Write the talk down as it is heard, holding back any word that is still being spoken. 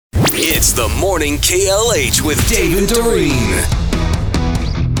It's the Morning KLH with Dave and Doreen.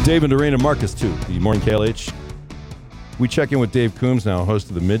 Dave and Doreen and Marcus, too. The Morning KLH. We check in with Dave Coombs now, host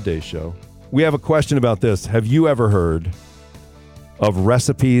of the Midday Show. We have a question about this. Have you ever heard of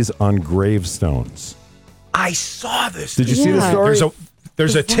recipes on gravestones? I saw this. Did you see the story?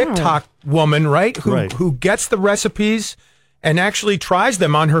 There's a TikTok woman, right, who gets the recipes and actually tries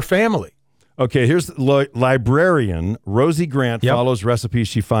them on her family. Okay, here's librarian Rosie Grant follows recipes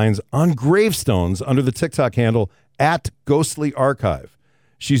she finds on gravestones under the TikTok handle @GhostlyArchive.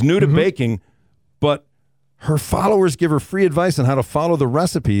 She's new to baking, but her followers give her free advice on how to follow the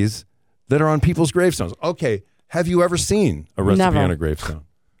recipes that are on people's gravestones. Okay, have you ever seen a recipe on a gravestone?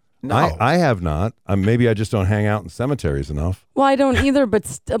 No. I have not. Maybe I just don't hang out in cemeteries enough. Well, I don't either,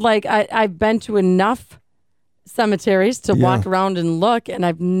 but I've been to enough cemeteries to walk around and look, and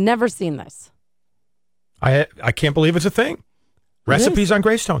I've never seen this. I can't believe it's a thing. Recipes on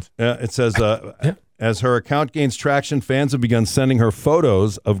gravestones. Yeah, it says, as her account gains traction, fans have begun sending her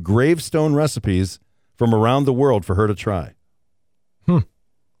photos of gravestone recipes from around the world for her to try.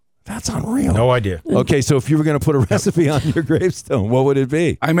 That's unreal. No idea. Okay, so if you were going to put a recipe on your gravestone, what would it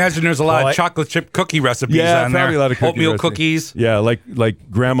be? I imagine there's a lot of chocolate chip cookie recipes on there. Probably a lot of oatmeal cookies. Yeah, like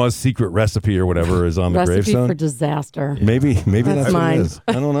grandma's secret recipe or whatever is on the gravestone. Recipe for disaster. Maybe that's mine. what it is.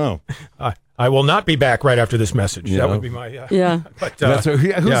 I don't know. I will not be back right after this message. You that know? would be my... Yeah. But,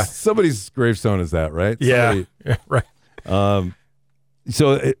 somebody's gravestone is that, right? Yeah, right.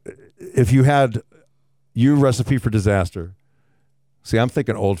 So if you had your recipe for disaster, see, I'm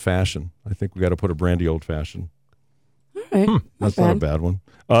thinking old-fashioned. I think we got to put a brandy old-fashioned. All right. That's not a bad one.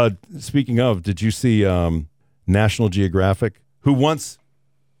 Speaking of, did you see National Geographic, who once,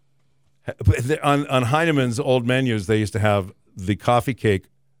 on Heinemann's old menus, they used to have the coffee cake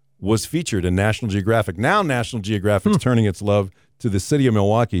was featured in National Geographic. Now National Geographic's turning its love to the city of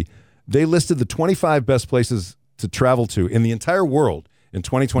Milwaukee. They listed the 25 best places to travel to in the entire world in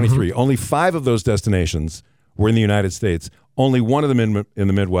 2023. Only 5 of those destinations were in the United States. Only one of them in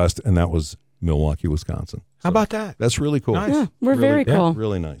the Midwest, and that was Milwaukee, Wisconsin. So how about that? That's really cool. Nice. Yeah, we're very cool.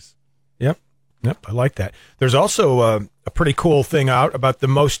 Really nice. Yep, I like that. There's also a pretty cool thing out about the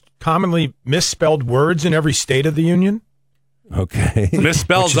most commonly misspelled words in every state of the union. Okay.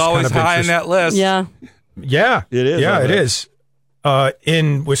 Misspell's always high on that list. Yeah. Yeah. It is. Yeah, it is.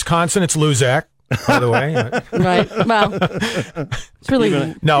 In Wisconsin, it's Luzak, by the way. Right. Well, it's really...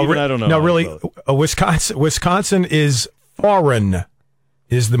 Even I don't know. No, really, Wisconsin is foreign,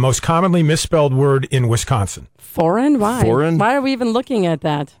 is the most commonly misspelled word in Wisconsin. Foreign? Why? Foreign? Why are we even looking at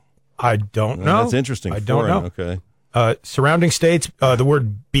that? I don't know. That's interesting. I don't Foreign, know. Okay. Surrounding states, the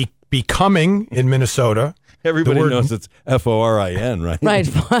word becoming in Minnesota. Everybody knows it's Forin, right? Right.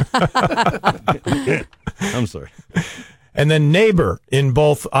 I'm sorry. And then neighbor in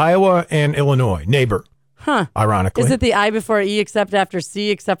both Iowa and Illinois. Neighbor. Huh. Ironically. Is it the I before E except after C,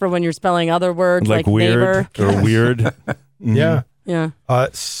 except for when you're spelling other words like weird neighbor? or weird? Yeah. Yeah.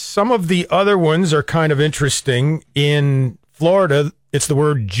 Some of the other ones are kind of interesting. In Florida, it's the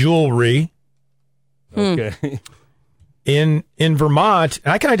word jewelry. Okay. In Vermont,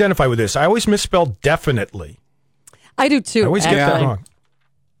 and I can identify with this. I always misspell definitely. I do too. I always get that wrong.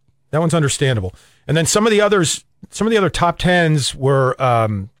 That one's understandable. And then some of the other top 10s were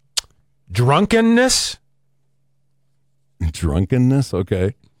drunkenness. Drunkenness,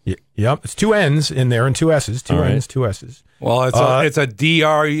 okay. Yep, it's 2 N's in there and 2 S's. 2 N's, 2 S's. Well, it's a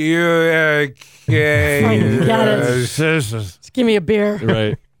DRUK. Got it. Just give me a beer.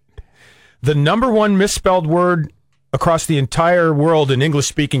 Right. The number one misspelled word across the entire world in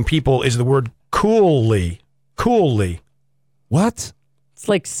English-speaking people is the word coolly. Coolly. What? It's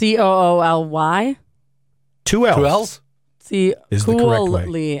like COOLY. 2 L's. 2 L's? See, is the correct way.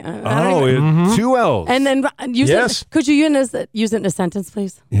 coolly. It's 2 L's. And then Yes. could you use it in a sentence,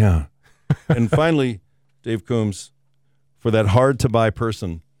 please? Yeah. And finally, Dave Coombs, for that hard-to-buy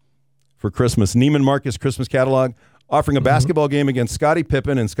person for Christmas, Neiman Marcus Christmas catalog offering a basketball game against Scottie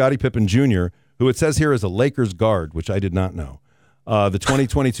Pippen and Scottie Pippen Jr., who it says here is a Lakers guard, which I did not know. The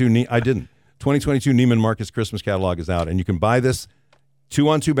 2022 Neiman Marcus Christmas catalog is out, and you can buy this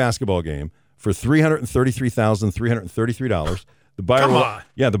 2-on-2 basketball game for $333,333. The buyer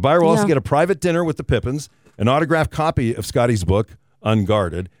will also get a private dinner with the Pippins, an autographed copy of Scottie's book,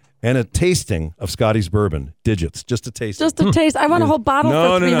 Unguarded, and a tasting of Scottie's bourbon, Digits. Just a taste. Just a taste. I want a whole bottle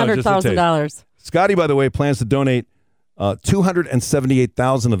for $300,000. Scottie, by the way, plans to donate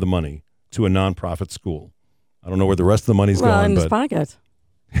 $278,000 of the money to a nonprofit school. I don't know where the rest of the money's going. In his but pocket.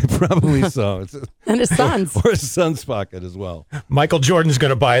 Probably so. And his sons. Or his son's pocket as well. Michael Jordan's going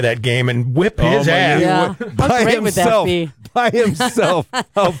to buy that game and whip his ass. Yeah. By How great would that himself. be? By himself.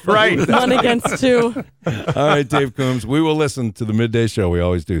 Right. 1 against 2. All right, Dave Coombs. We will listen to the midday show. We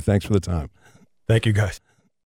always do. Thanks for the time. Thank you, guys.